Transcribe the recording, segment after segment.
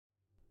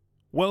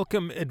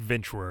Welcome,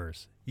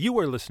 adventurers. You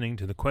are listening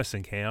to the Quests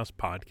and Chaos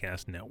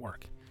Podcast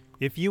Network.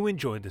 If you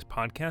enjoyed this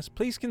podcast,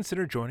 please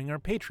consider joining our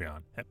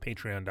Patreon at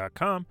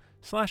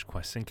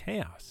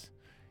patreon.com/questsandchaos.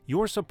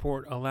 Your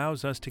support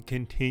allows us to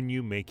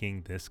continue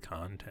making this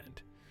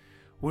content.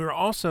 We're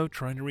also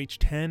trying to reach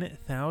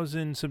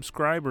 10,000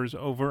 subscribers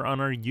over on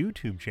our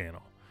YouTube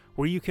channel,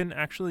 where you can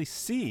actually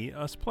see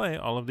us play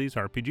all of these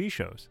RPG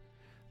shows.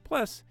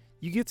 Plus,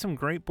 you get some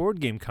great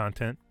board game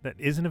content that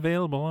isn't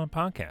available on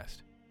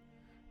podcast.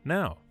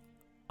 Now,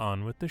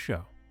 on with the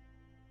show.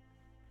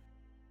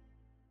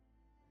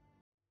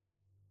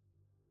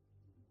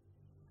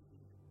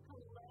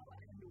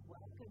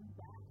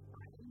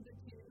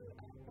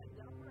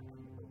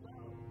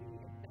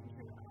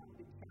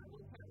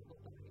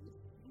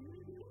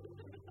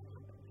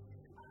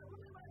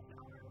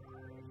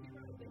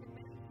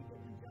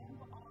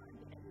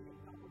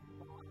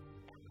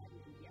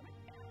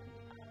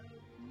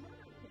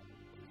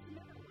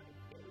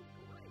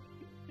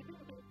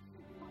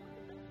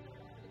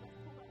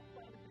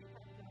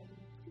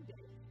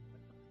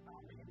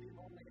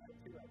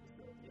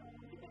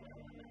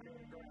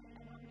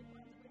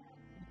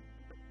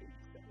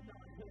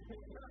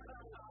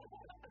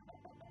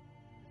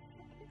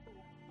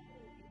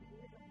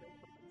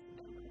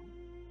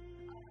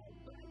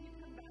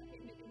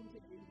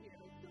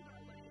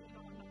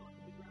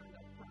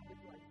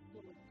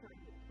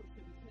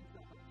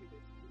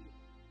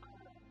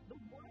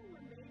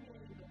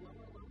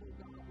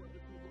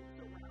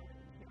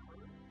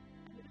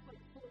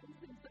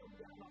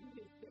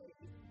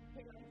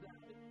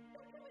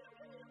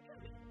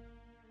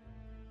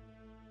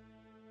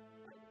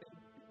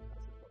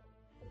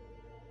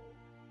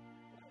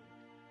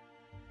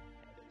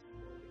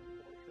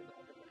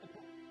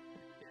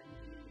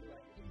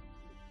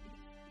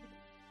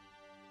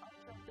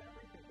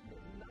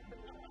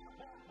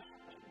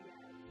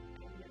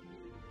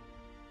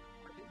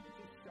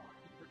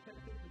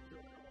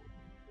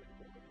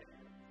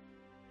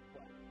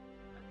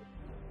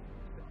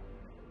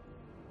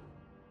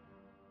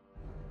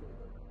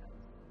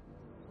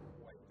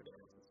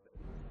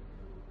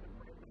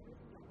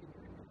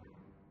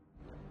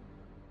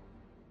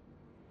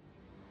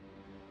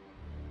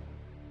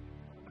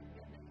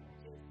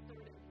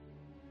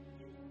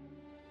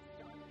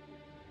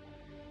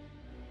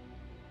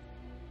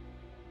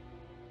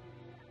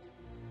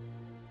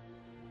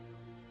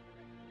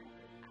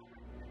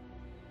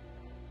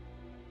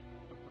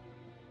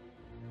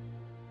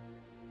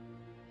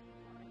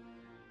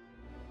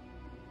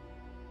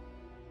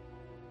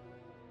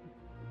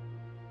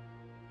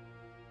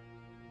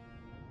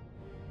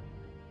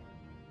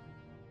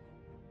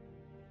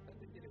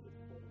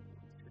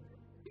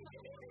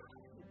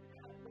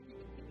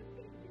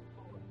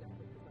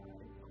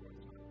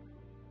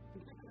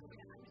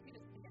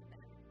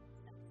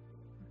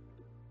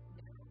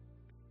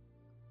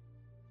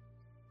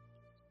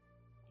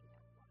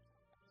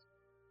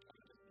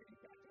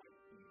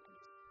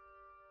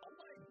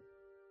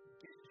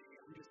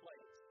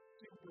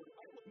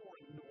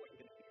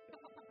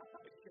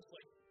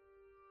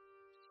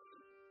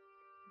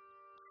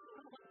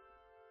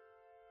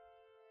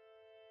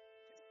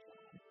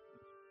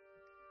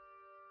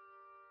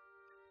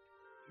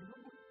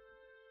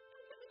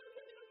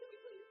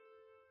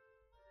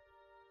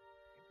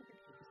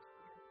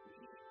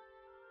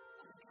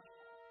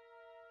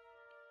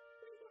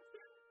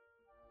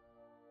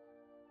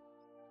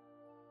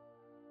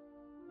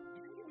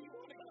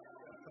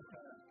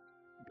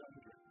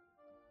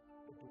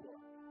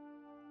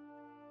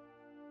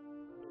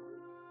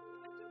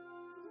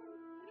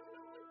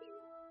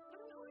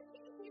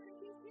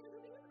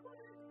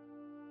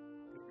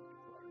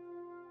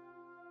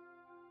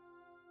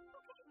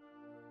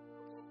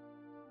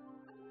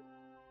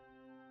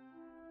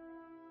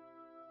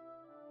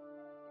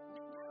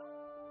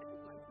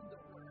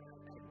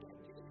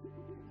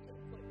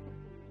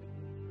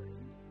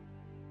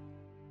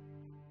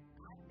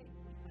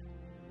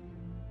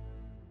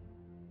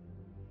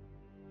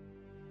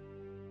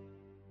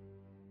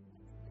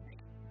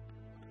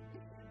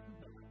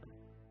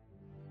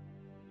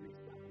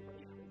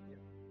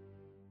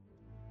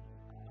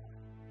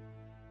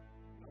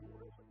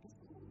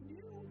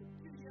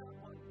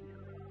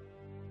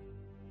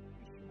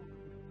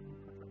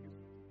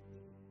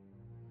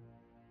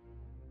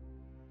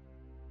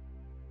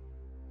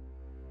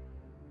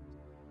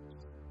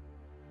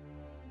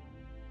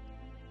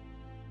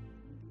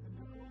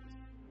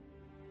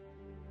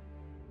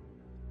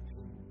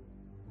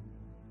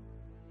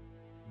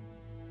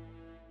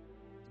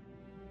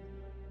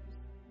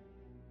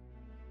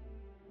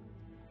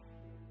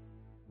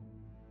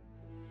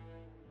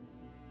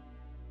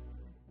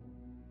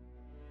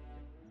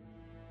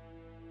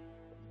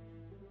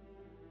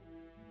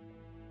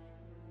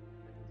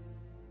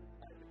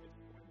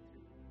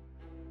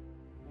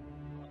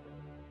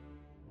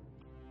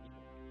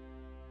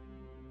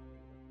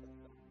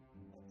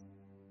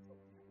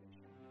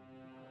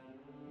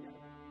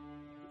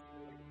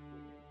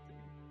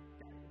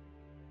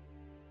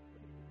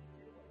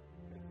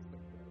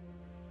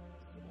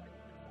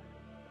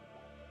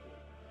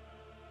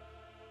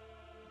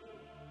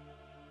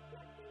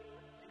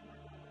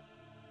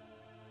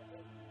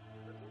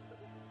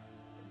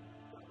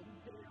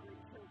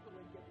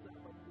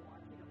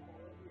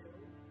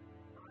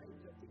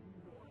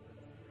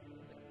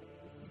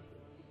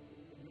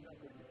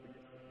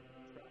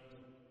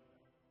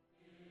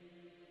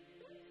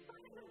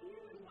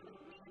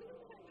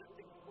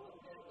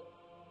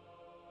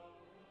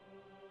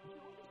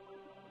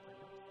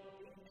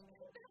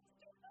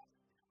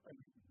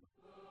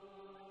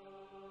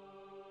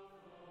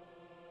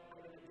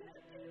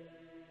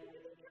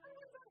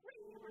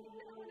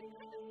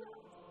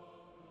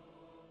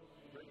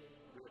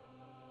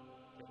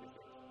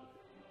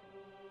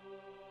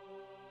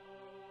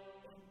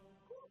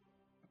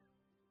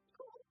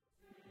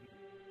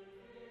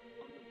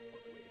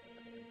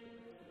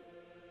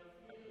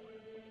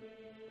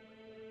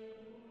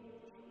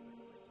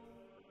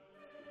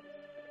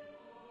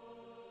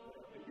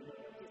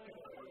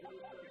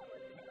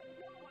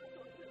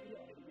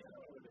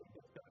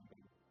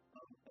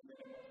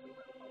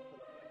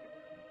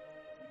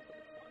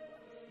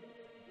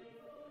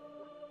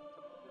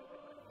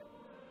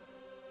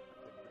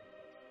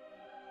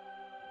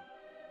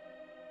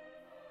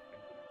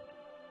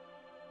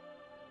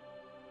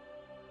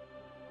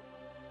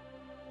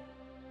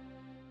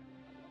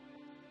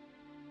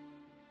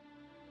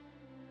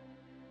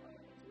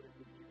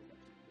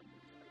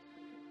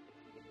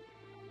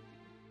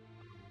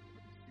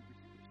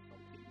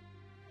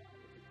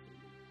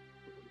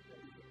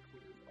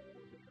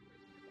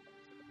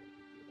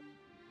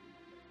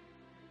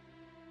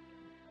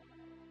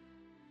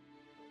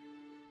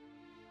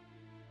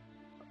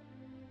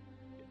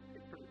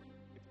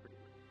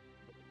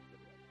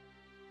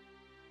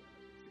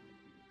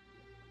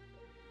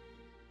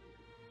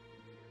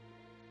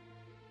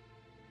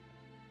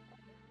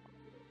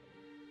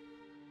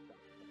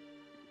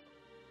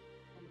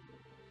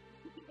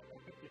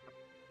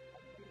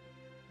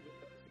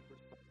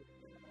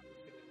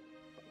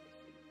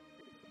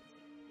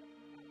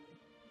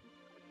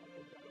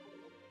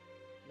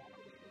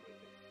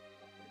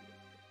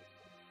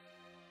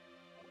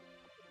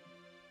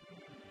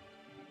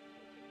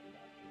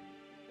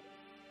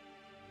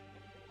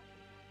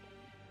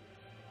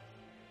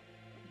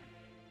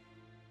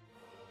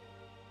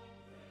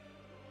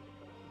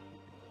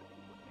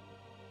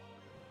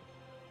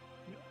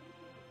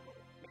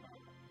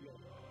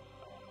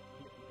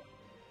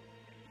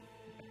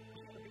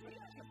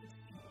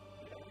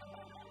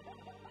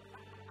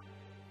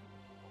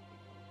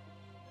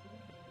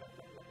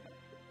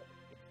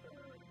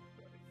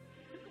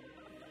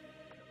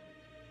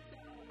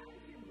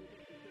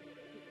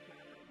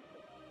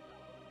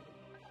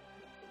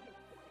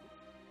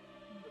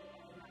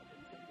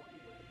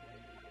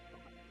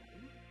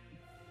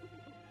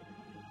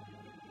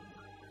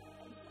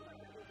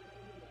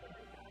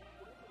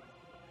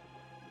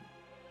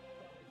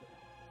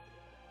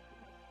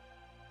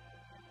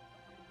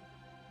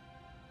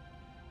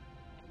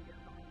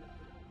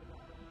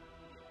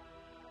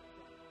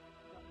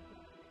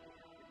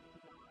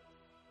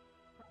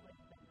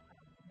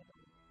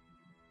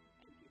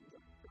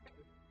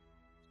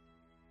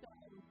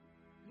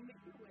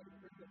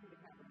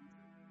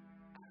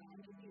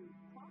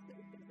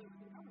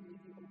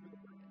 for the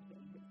first time, so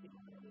you can see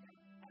it earlier.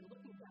 And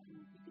looking down,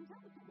 you can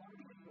tell that the water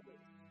is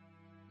released.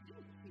 You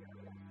didn't hear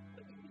it,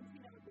 but you can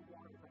see that the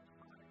water is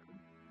higher.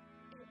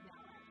 And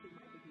now actually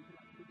might be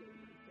like the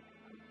game is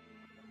down.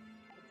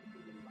 And it's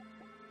moving much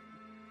faster.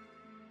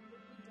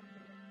 If we jump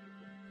in and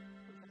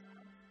push it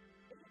out,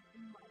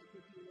 it might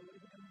give you a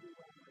little bit of room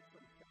or some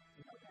stuff.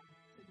 Okay?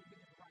 So you can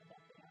just ride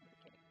that thing out of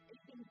the cave.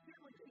 It's been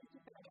fairly easy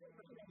to figure out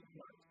for the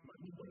months.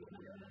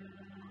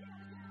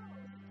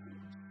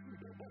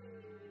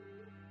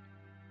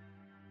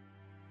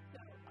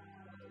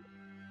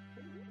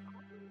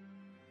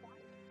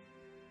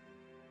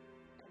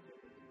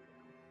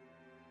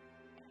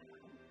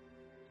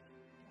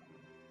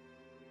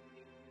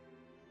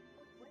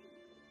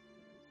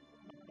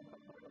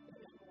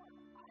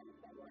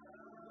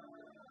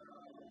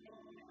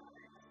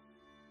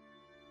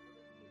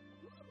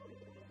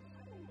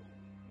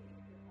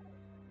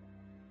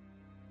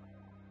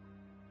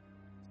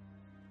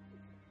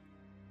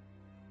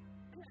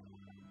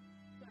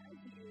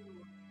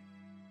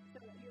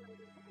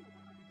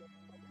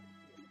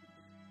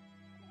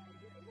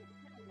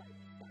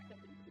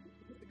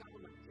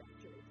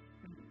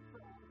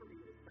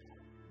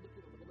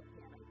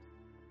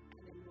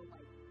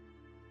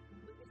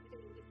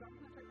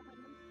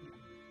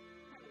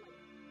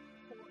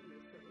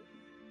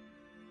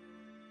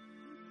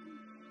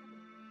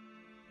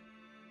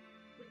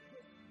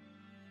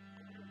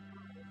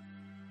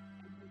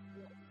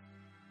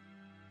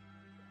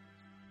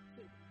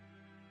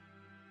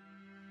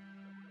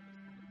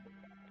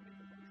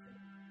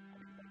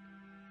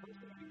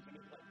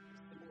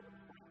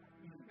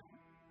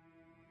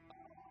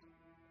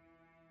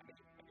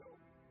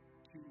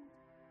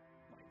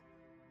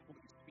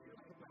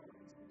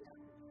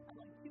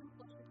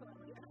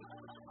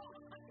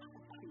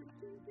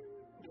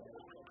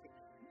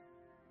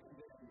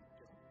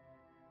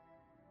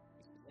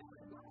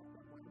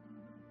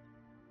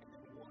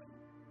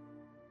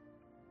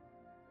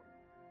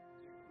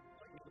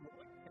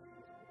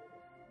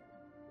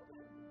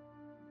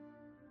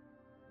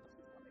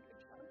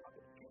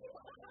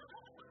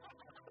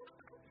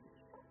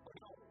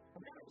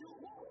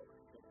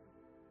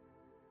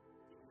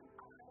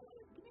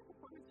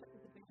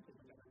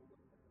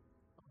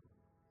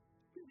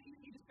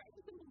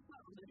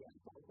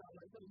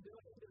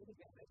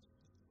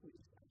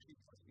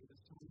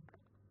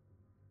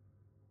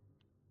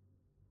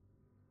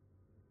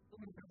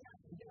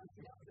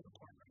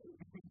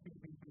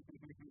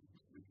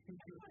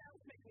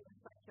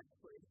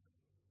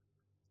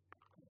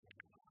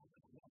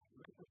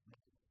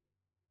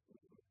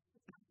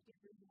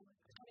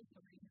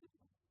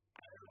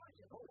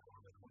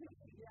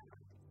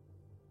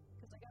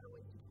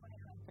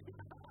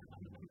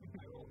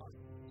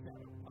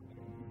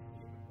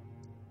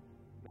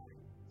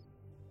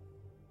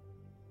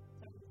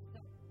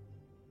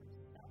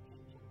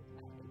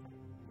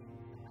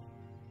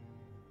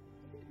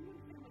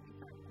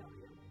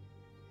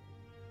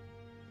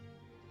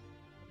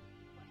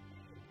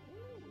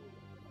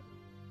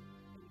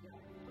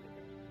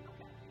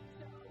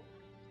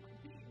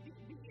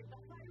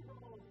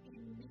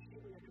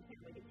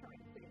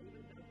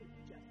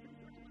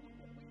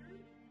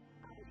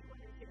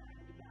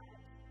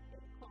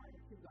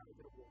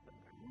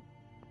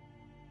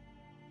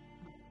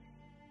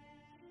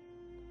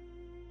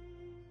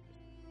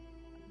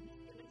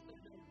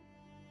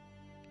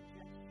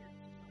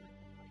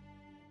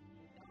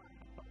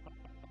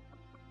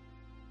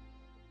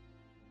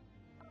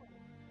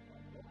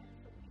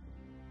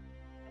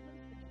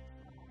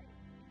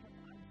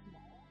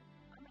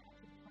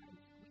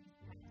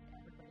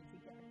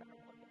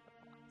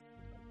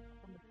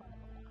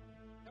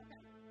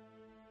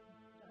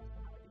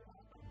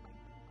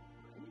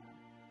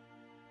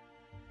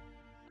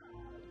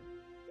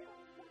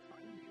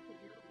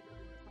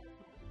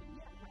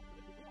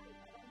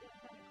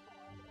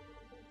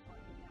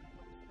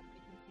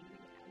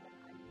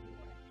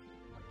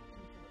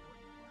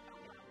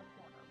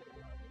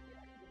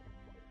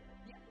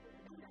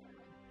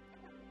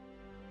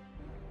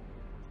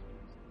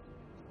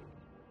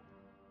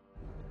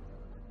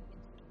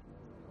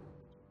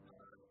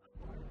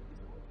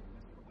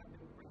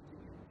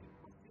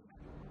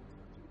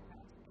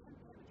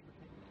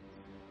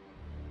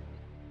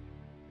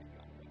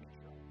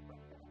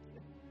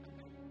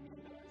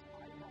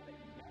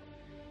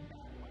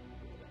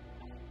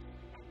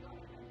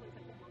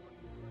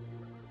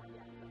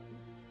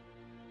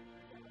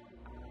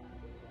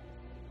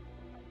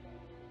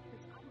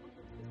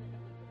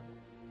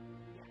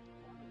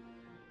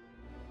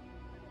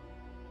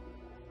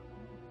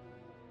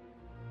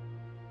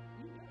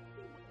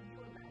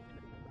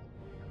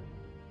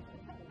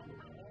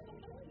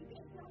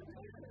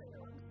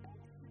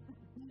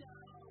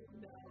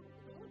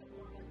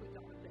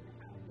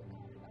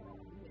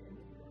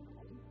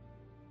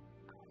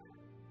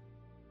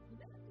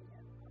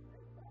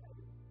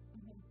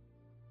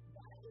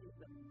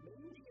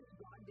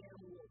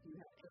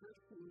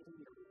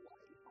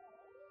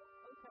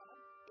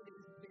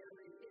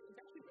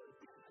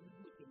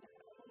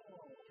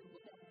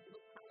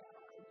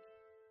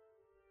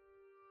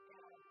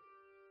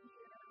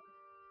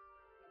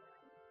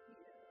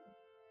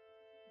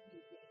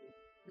 days,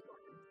 the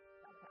gardens.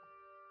 Okay.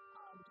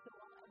 So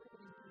while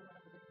everybody's doing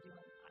whatever they're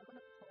doing, I'm going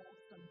to pull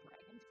some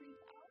dragon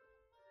trees out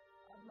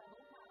of my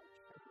little pouch.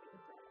 I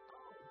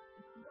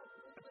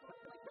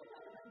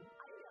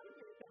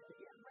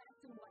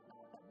rats and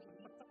whatnot that we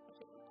eat.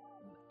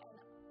 And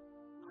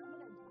I'm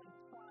going to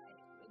try,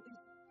 at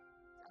least,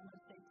 I'm going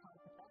to say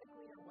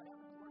telepathically or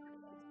whatever the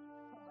word is,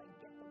 to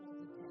get the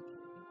wolf's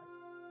attention.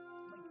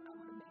 I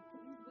want to make,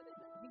 he's within,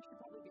 he should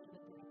probably be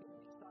within 30 feet of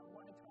me, so I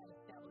want to try to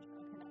establish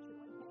a connection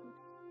with him,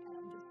 and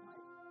I'm just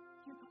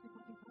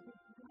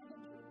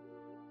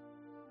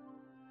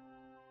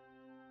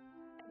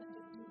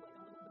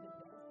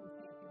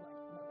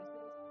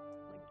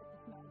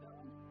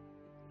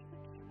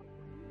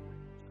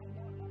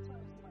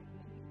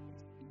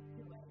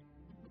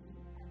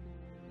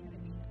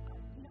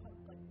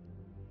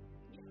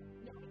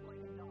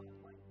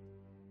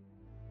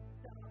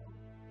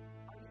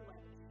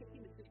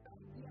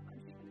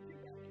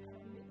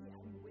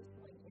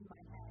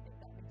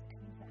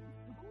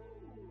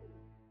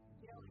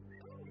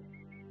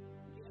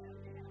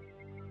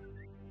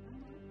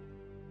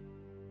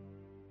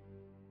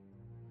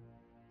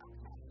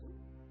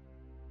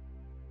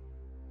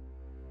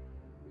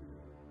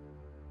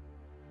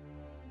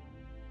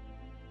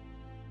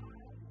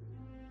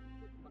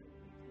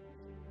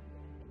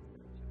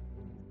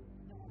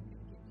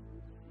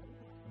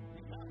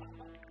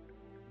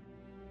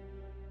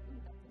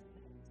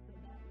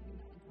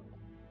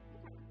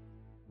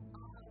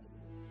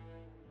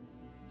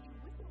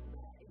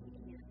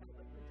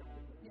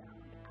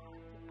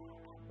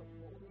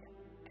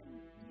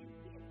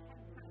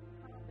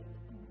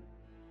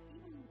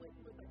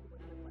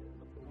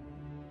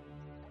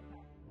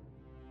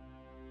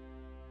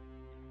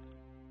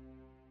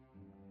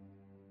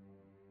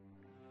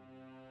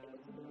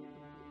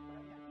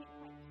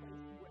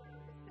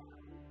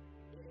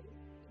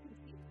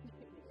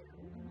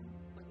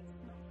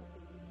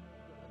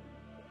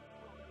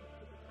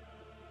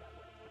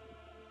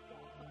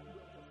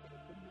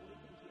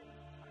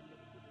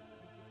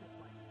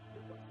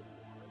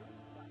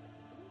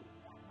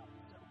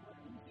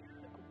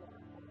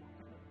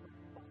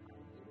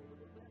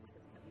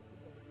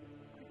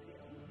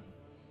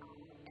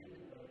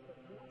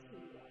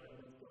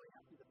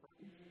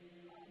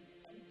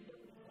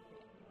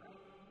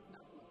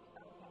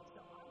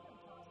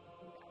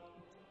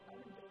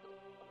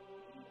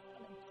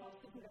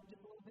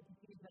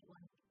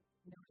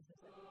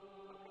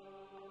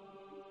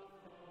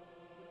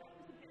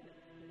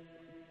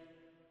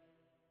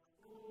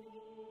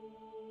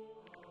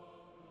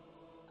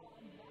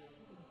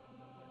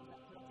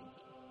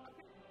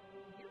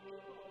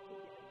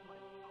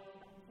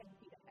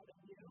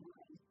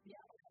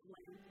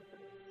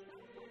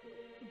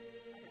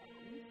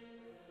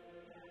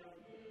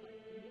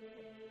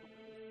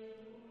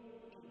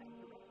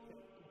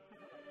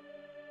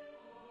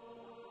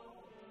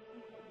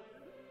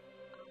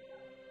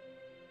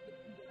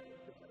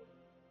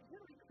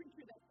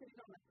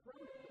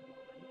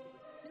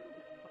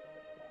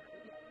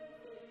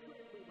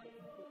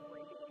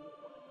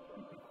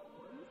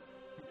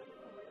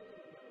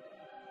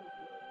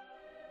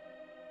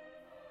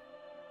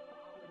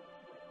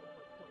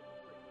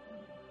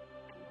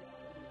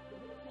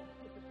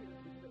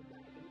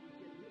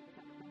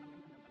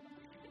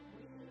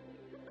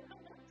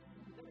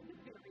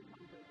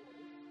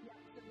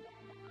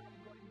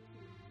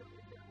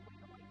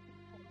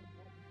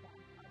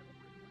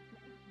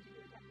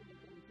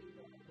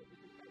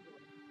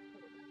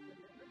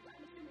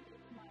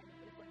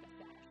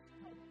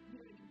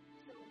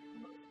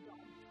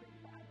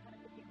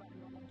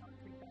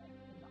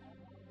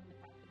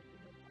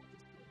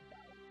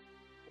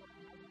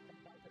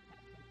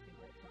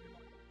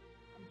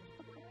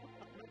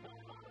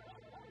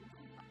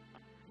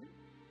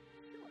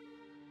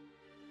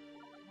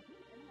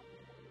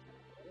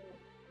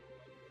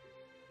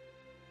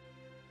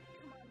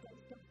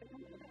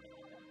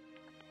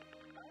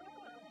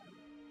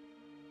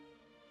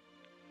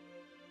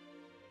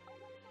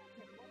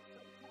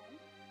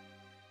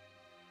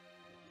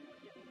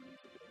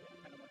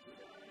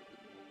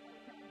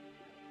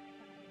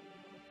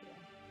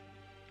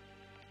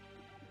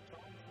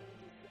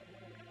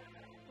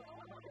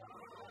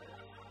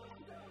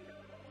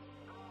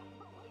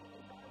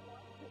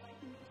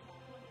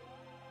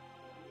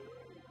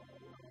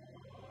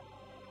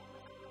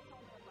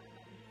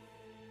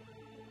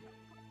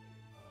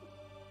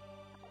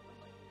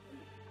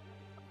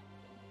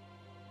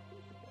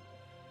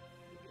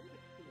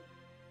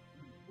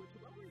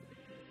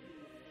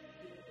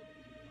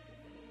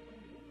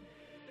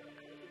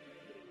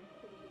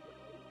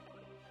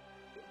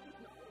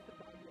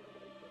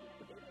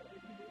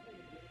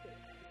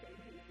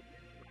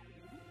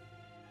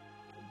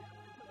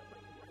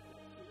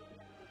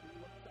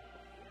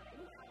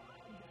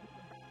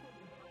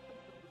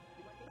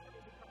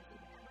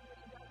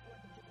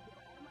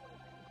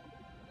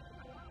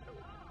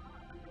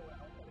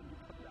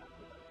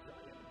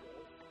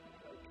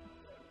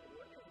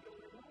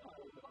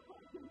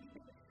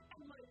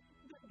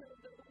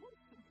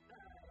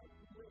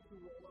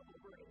roll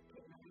over and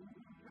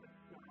kind of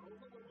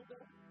snarls a little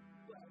bit,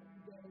 but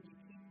then you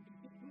keep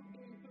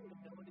moving through the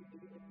ability to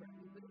get it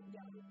correctly. But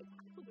yeah, it's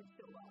actually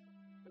still up.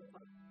 It's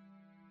like,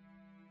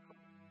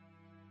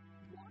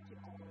 watch it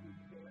all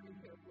very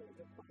carefully as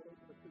it follows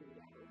the food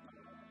out.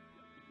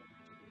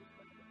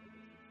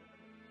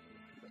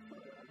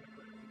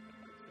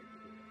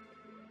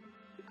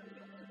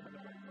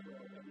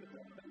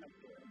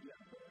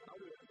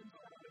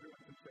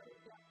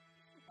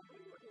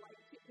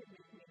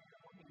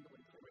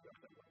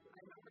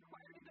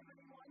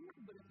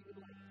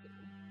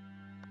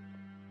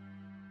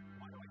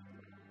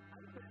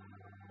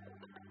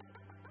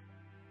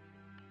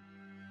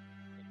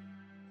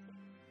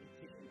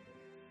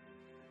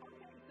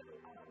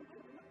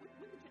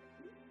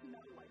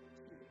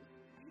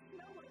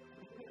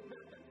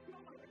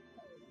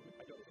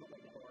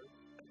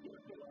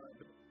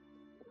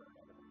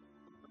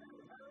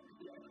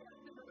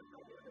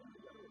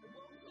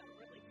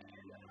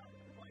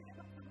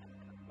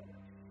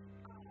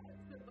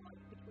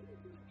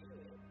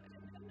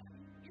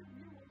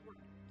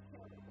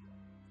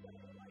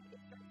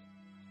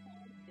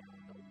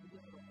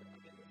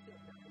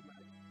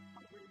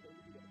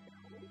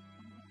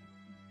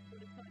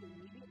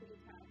 Immediately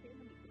attack him,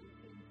 and it seems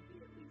to be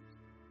at least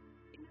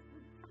in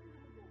this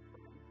comfortable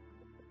frame.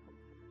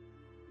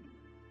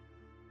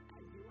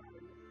 As you are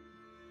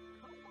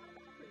come on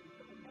back and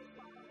as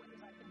far away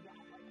as I can get,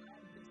 like I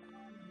have this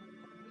arm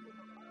move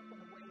up in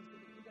a way so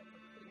that you guys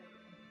are clear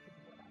and you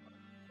can whatever.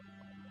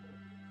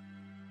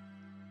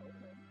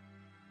 Okay.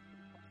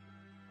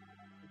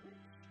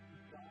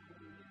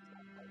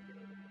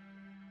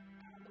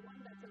 The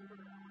one that's over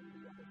on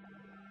the other side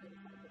of the line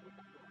is like with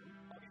that one.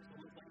 Okay, so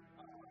it's like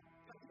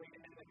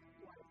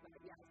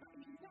yeah,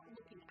 he's not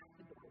looking at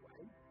the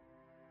doorway.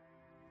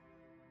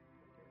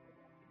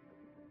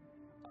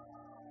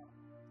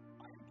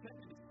 I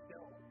intend to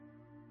still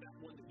that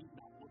one that he's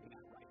not looking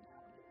at right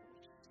now.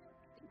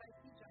 If I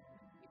see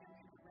Justin, you know,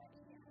 he's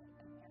ready yet,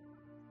 and then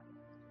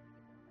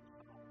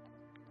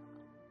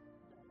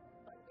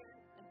but there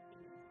is any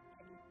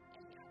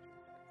action steps.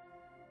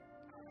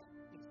 Yes,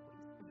 please.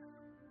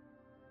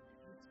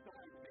 He's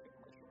trying to make a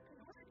question.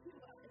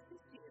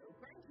 Assist you.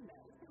 Grant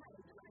medicine I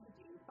was trying to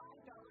do $5.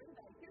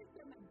 Here's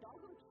some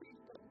doggo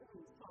treats for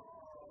booze.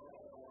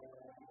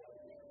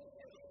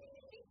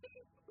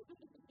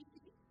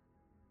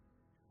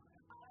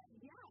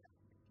 Yeah.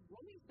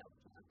 Roll me a stealth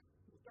check.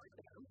 We'll start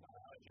there.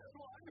 Just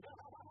one.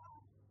 Reroll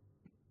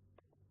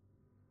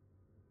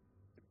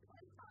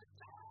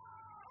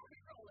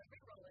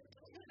it.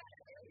 You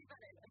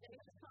got it. I think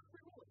it's tough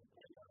for rolling.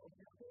 It's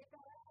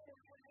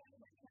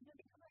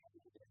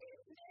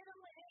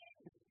middling.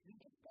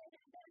 It's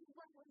better than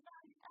what was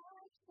on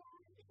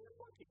outside. It's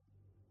working.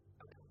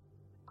 Okay.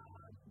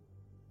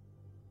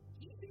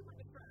 He's feeling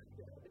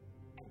distracted,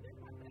 and they're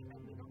not going to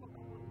have the normal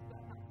rolls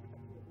that have to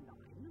be with 9.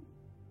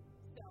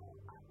 So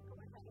go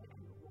ahead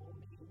and roll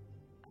me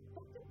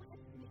effectively a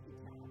sneak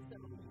attack. So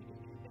you can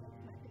use those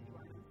methods you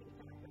are going to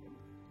attack them.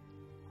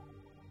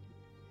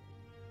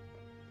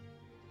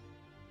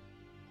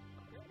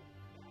 Okay.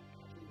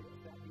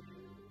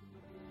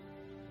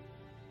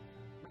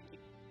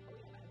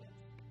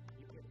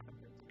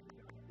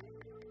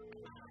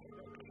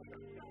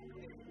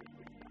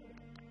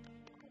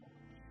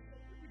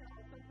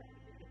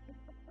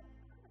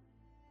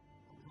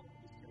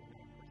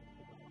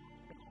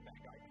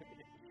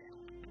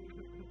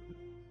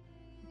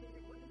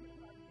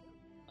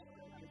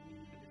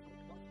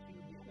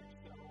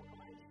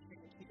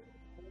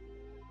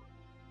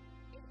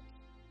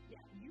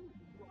 Yeah, you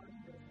run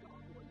this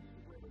goblin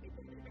through. It's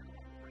a very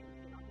strength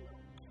to not low.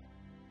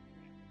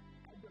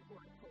 And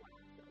before it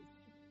collapses.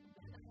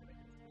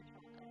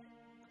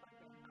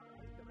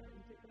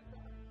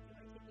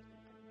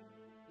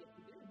 Yes,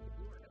 you do.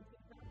 You are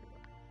unsuccessful.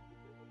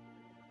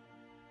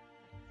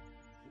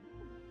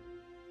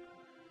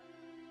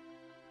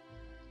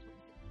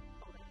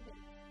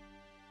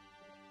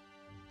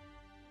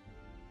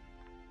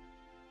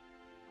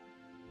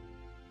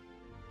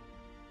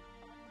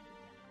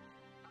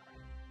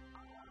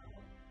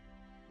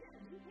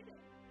 You hit it.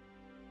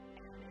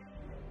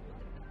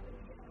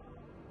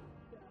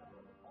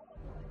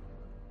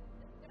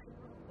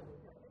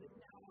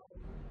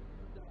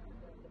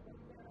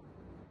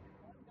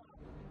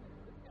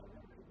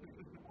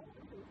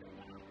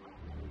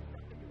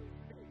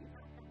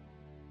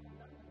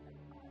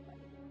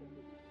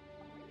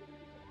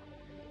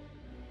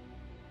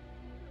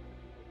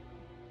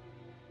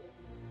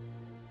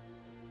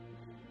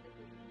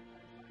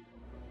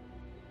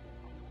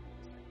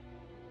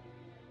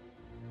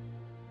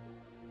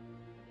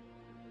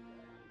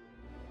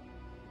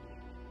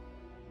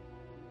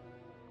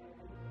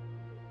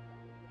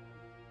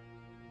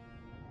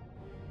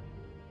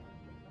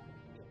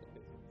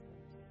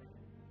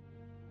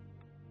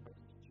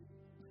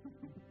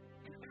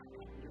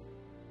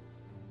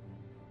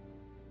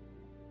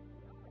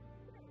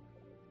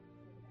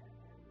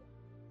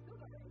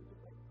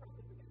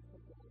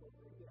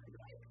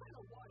 Kind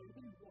of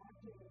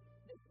watching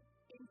this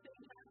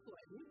insane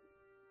halfway.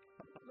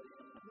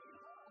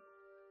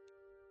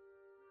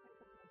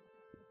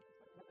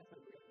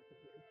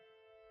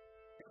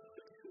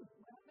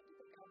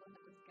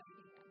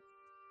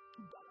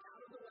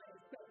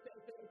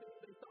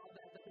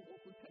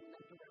 pen in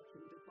that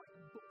direction, just like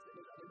books in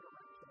another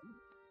direction.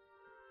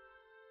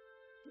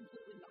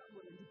 Completely not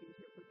willing to be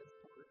here for this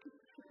part.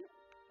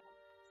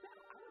 So,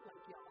 I would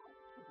like y'all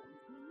to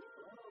voice me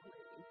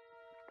slowly.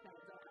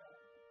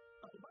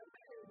 Because, my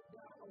players is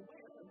now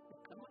aware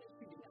of what is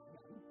shooting at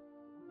them.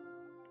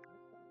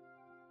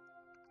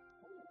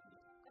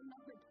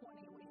 Another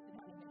 20 wasted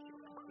on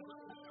initiative.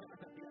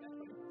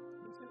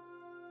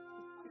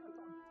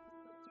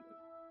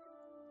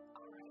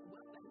 Alright,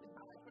 well then,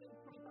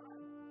 25.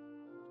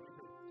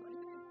 23.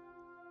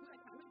 Good,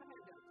 how many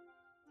higher jumps?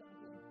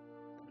 17.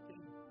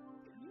 17.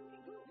 You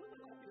can go a little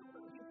bit off your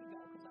phone. You can go,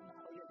 because I'm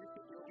not your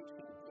super HP.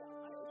 Yes,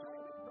 I will try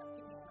to correct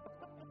you now.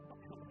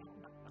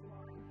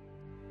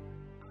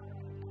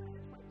 Alright,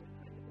 it's my good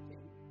friend at the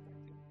team.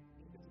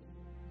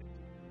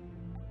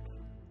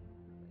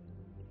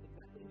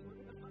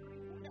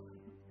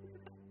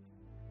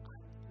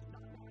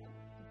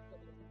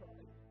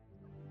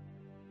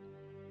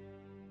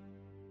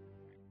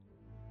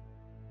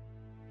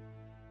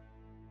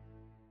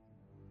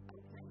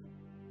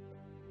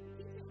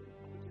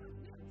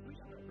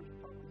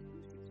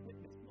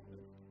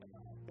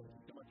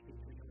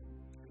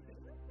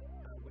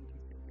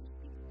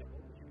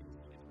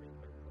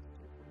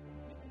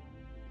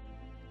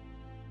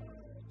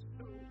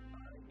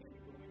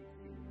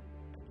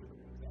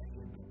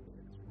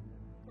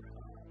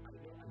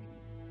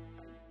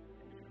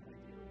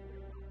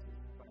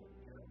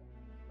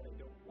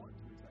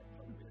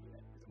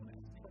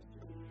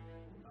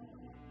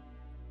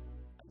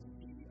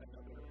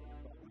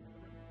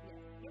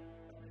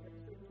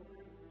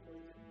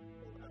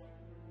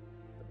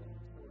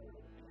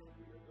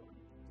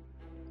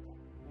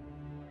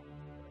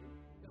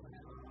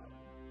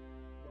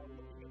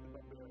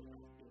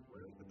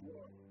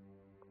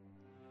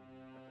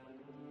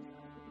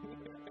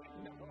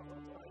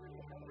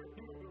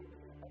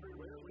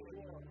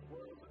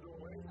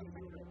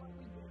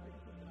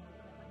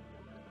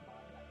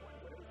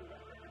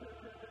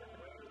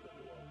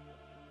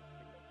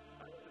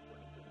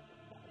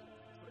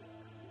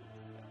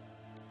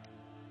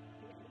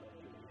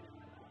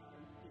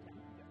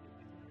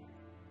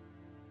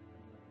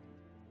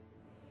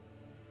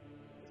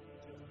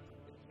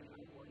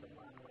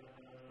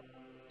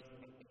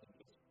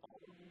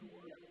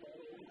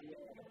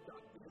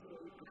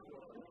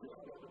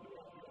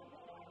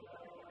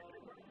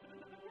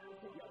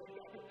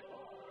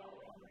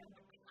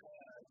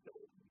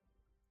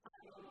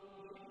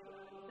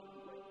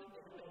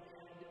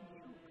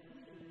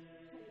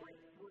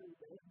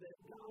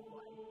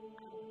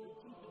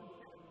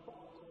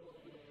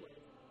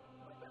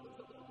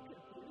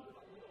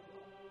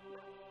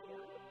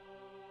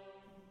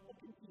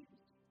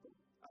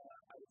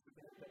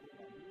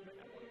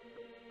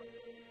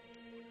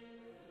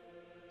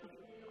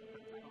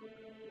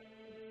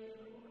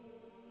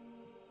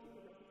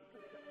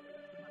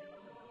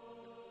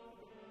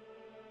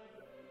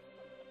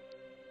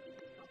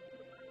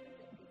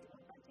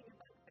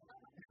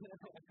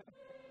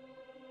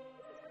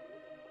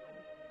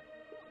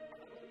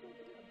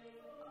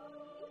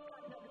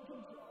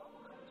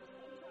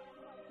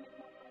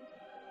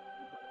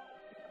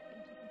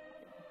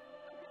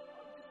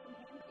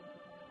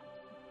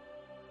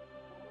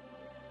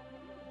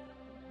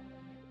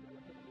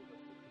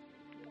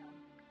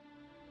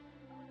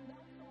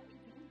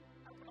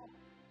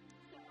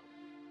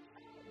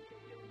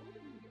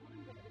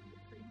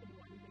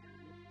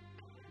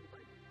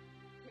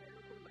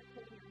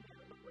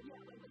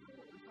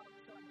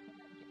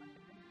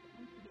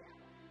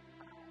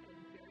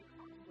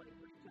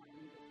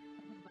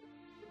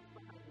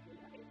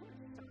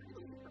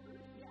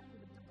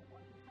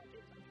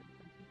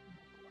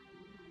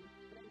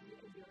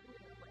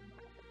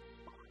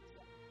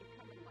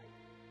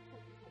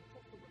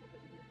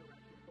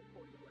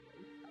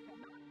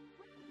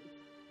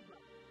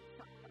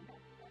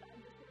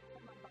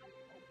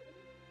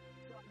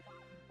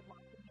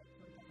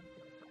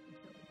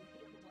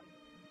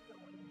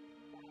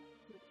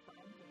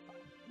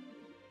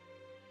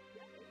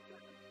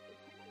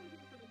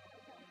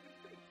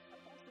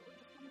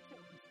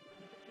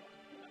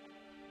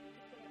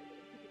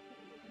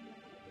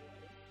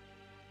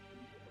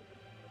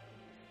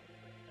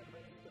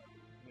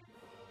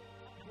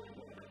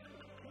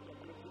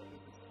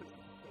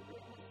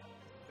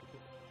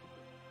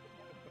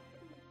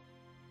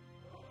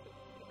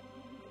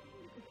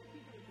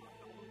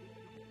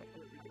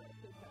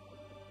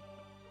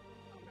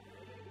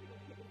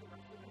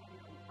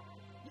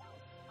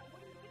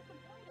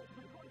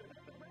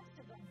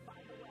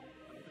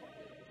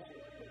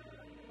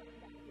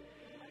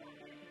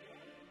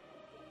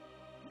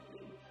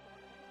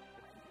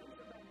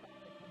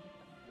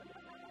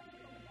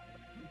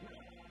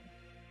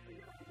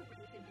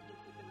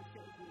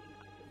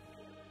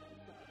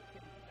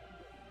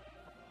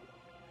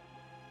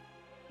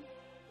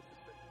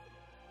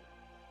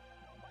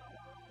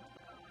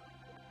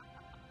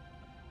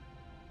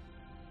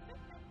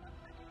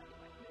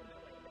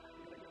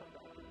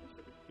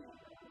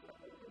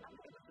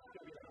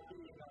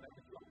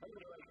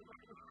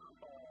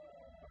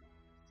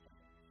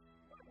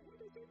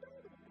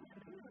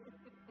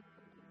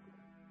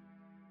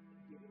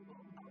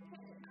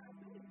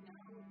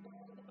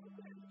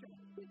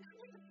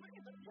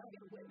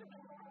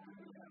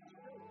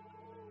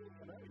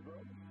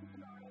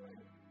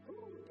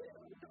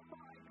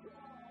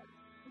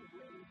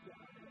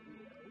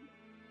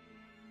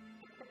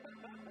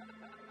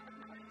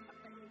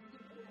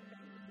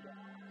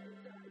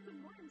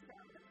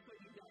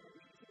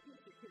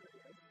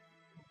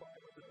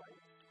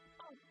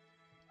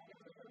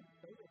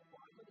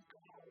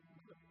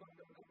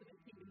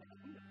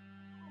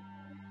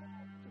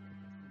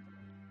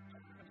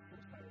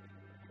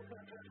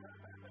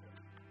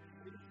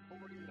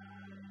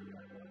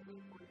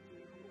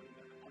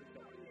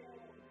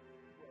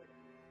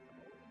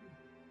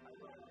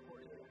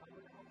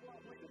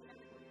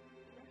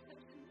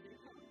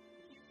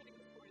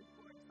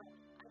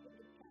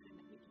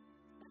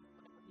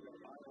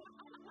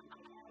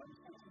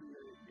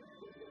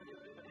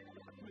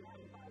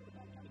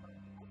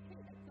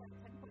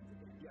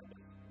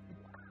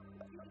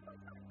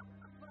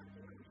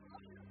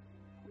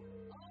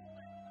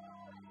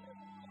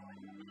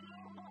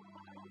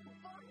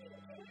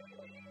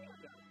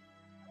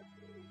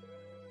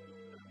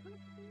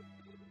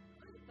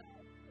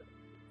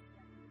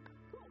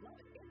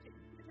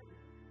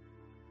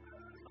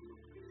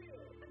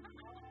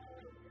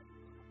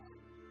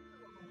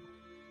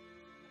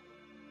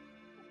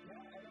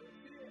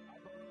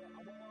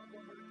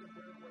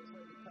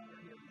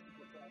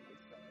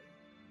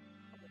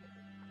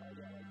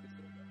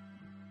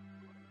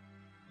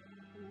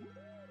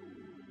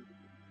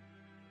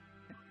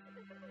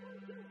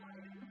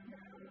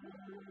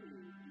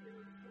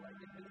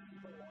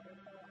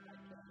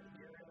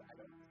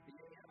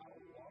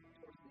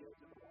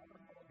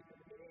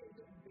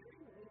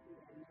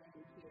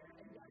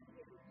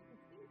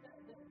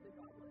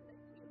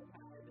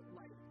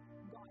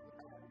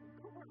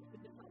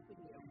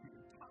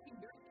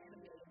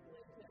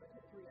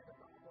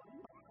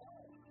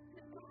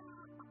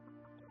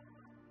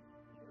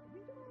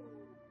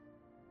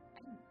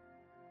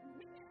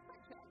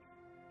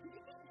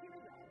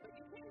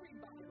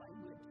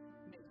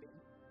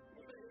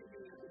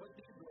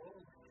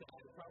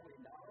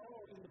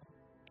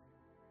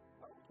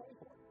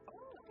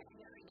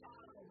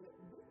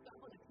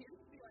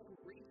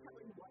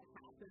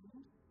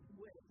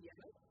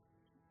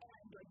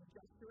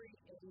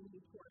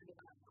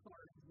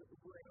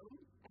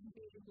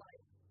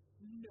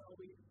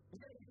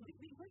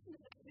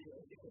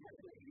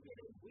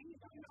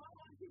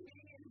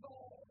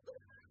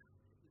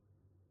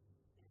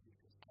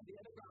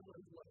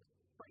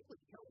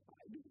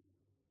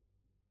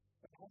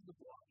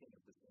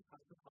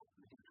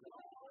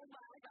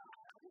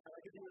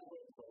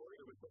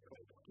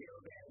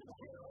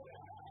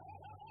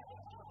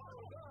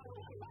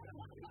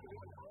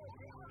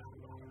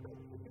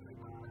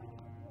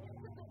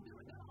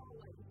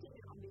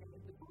 on the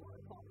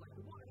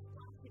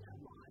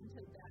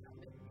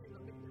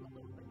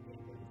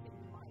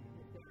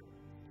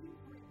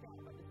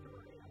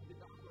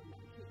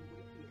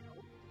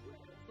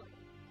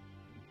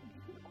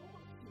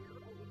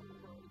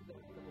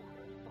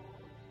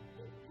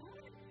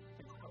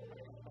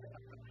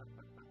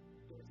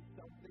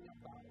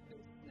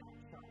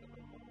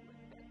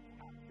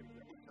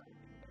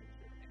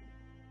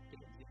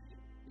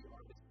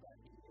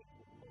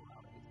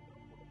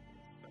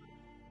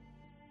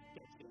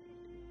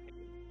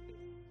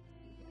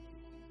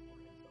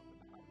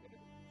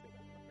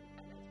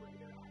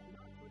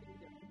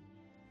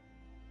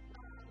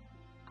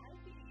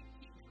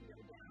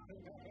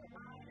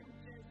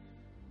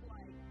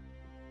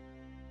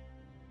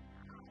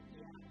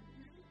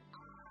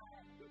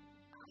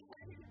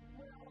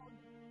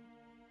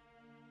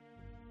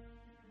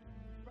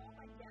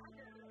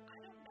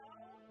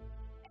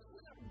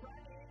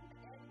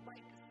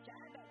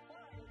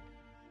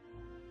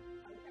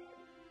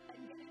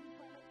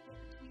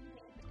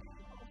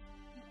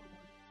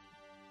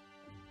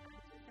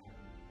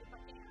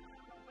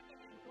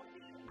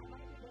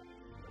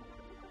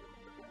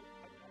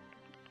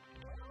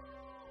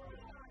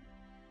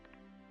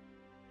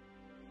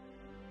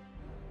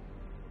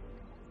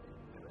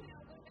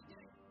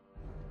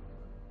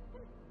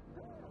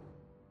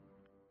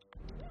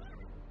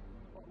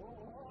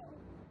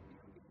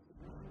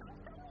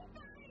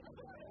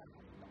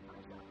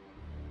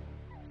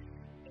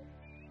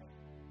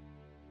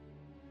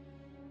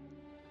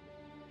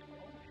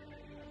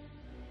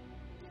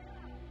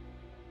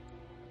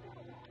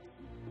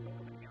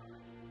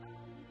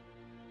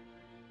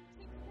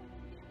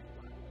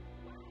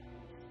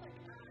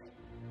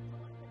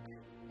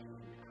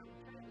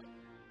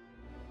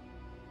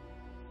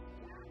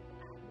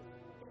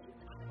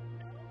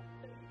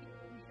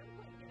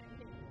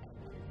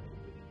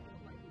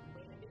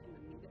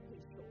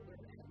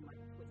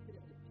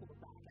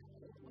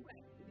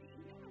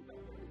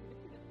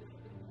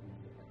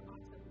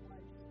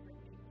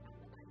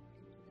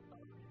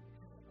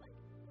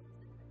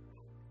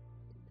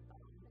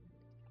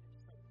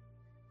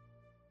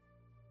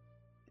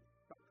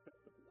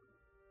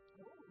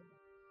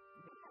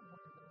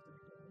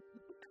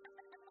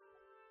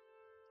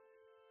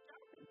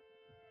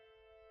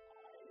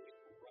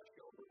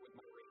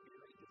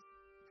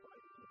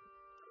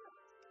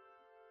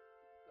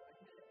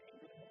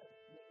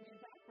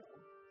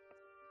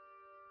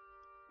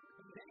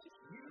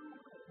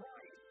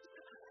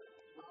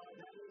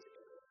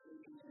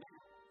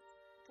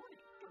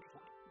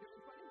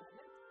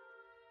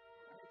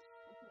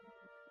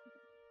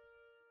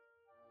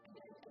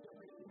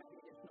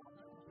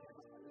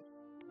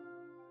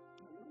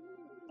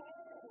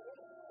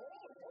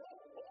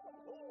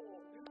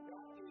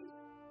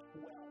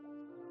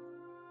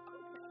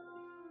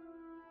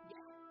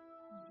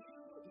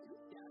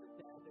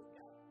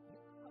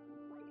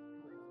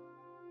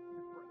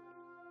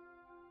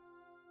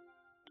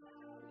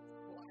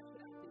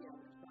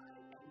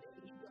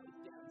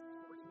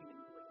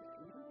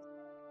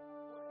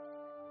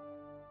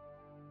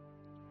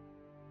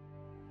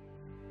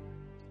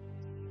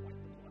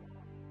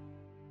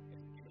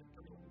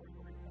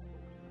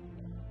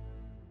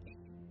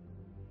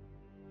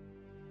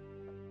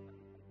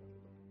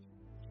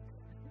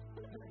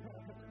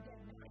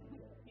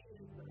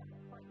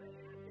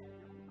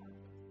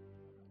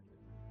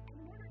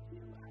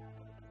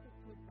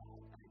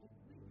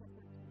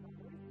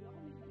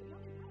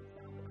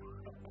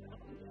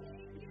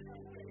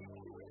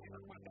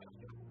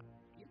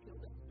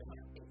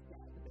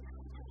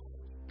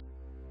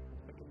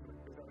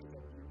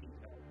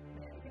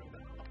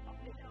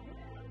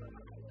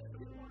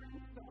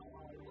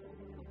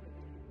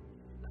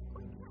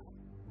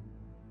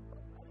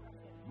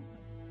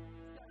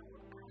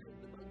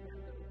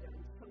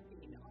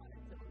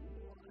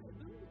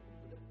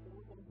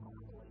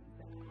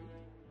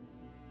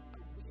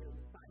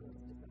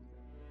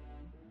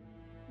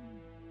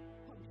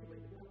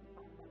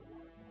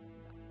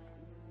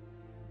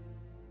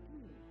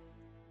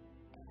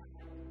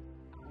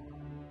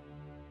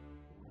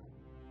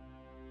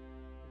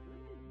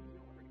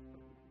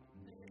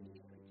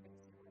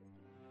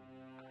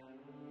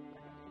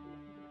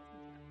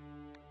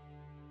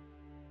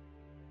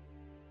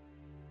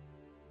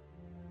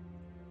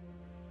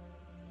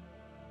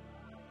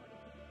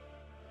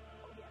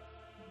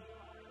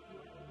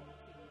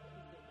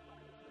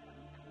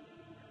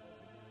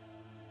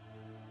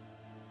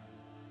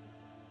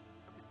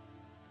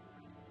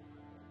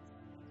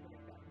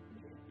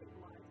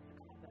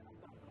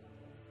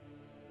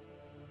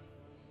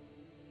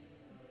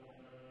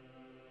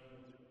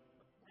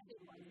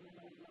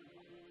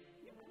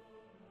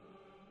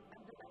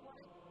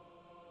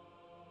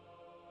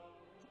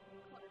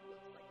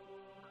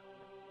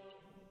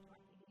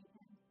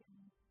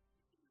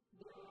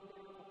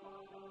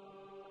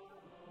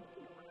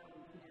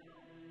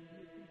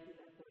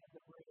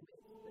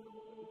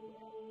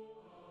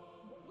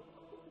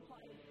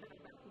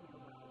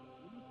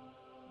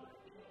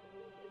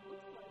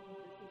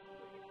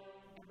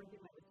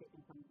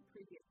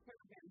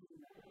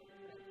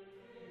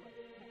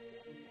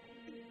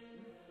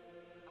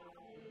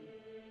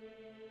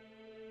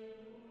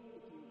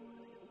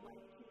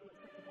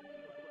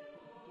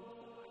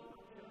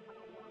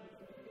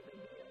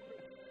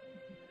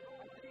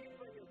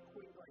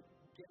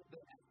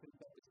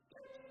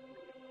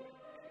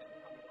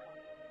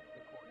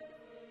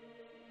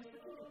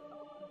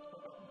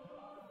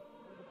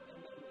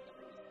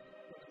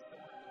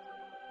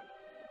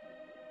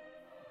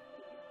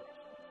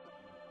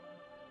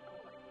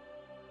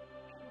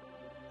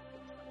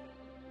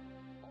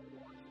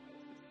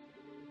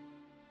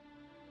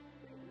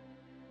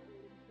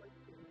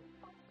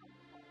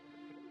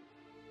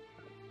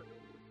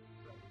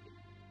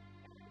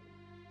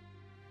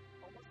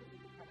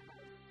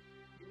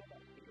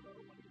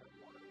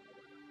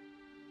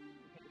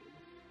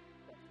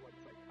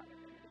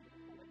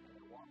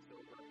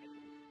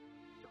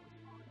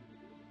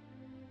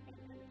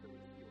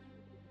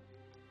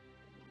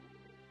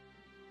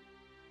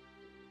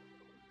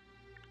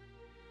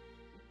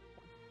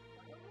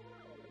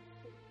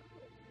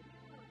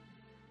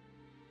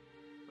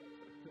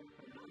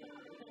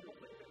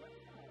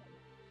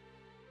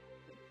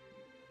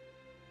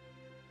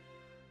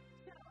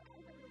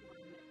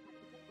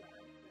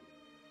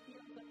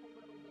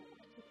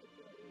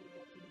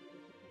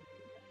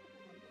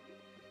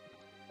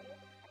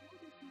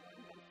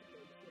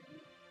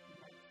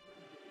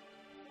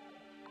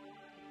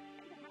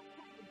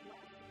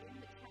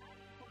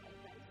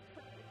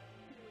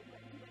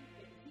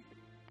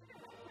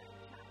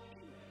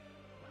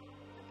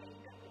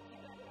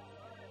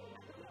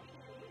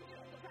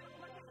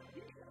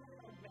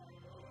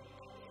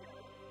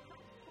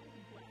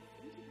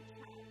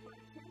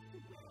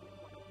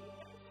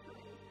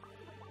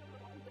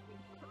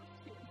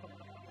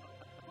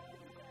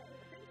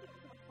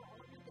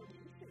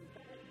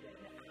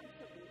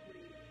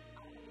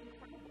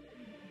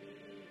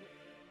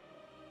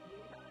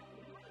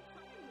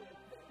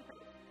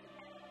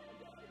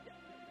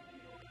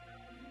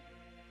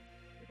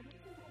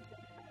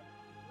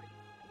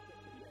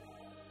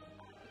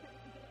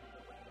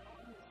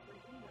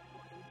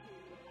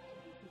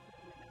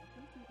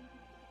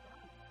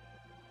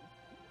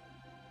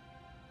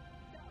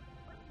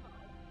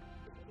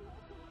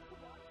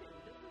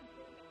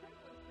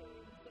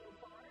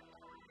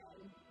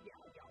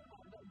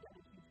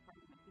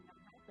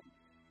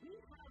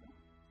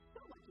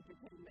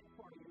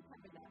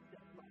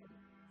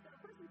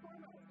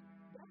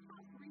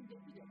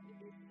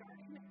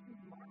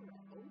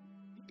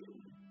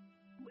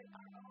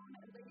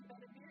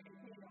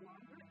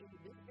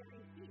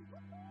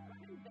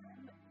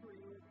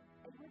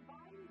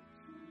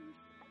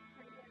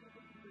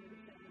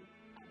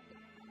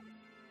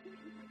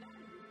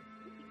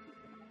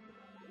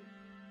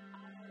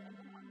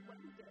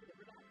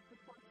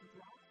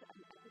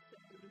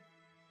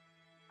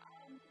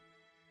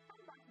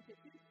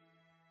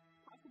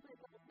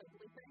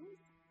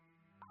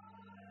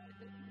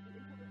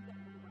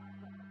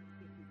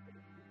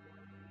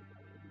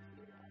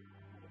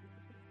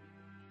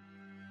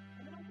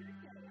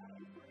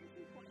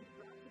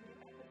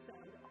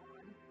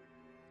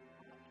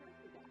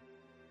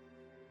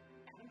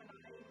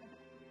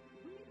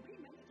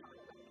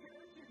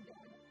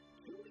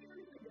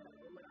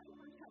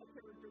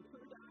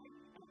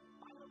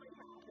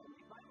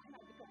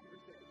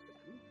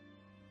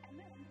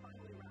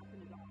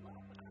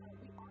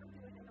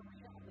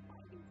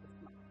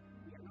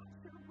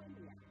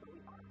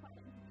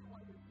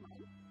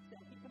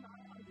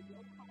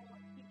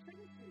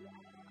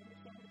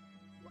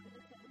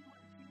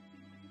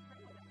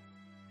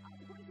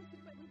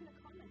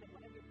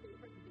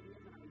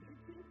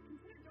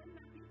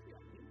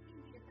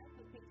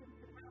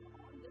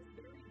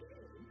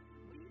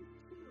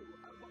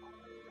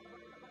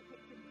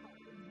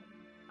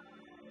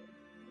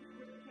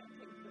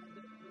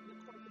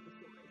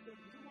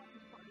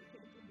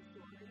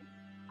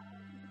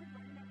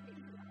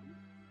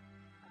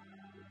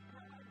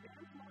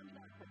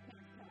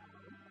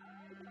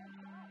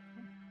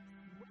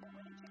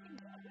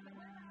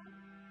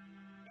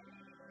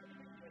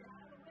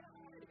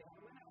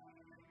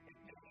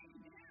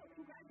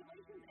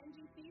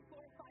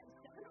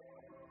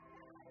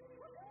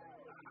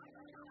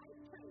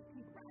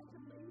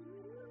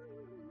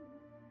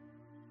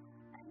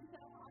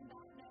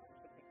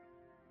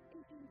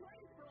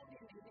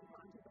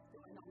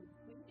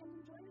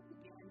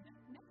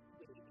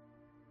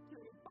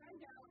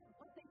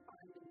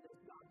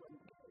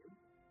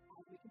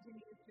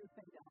through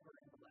Phandelver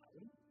and below.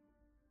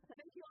 So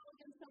thank you all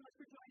again so much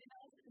for joining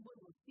us. We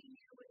will see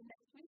you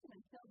next week,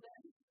 and until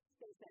then,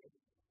 stay safe.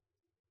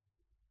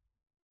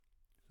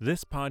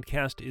 This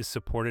podcast is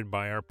supported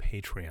by our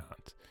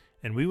Patreons,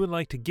 and we would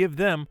like to give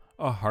them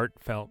a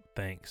heartfelt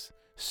thanks,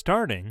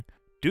 starting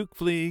Duke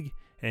Fleeg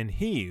and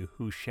He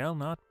Who Shall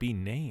Not Be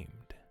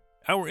Named.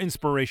 Our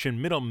inspiration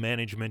middle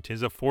management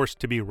is a force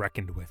to be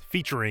reckoned with,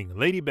 featuring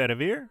Lady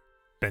Bedivere,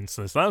 Ben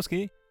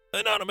Slislawski,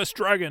 Anonymous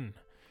Dragon,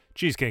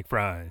 Cheesecake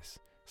Fries,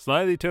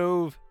 Slyly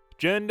Tove,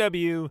 Jen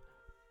W.,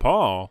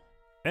 Paul,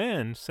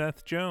 and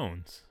Seth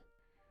Jones.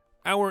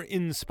 Our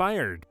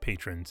inspired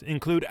patrons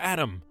include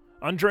Adam,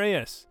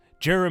 Andreas,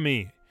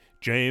 Jeremy,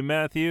 Jay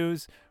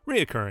Matthews,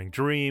 Reoccurring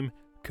Dream,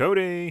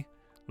 Cody,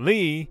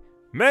 Lee,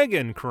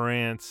 Megan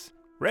Krantz,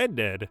 Red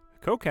Dead,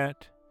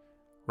 Coquette,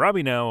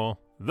 Robbie Nowell,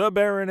 The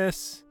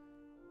Baroness,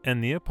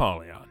 and the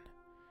Apollyon.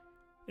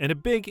 And a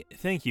big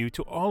thank you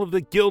to all of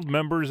the guild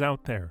members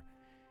out there.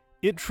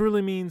 It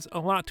truly means a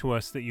lot to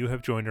us that you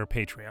have joined our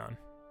Patreon.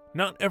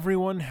 Not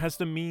everyone has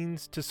the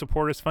means to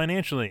support us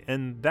financially,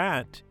 and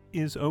that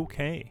is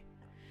okay.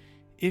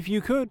 If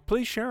you could,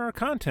 please share our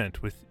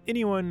content with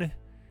anyone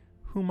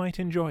who might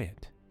enjoy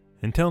it.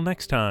 Until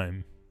next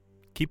time,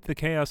 keep the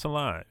chaos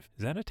alive.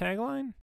 Is that a tagline?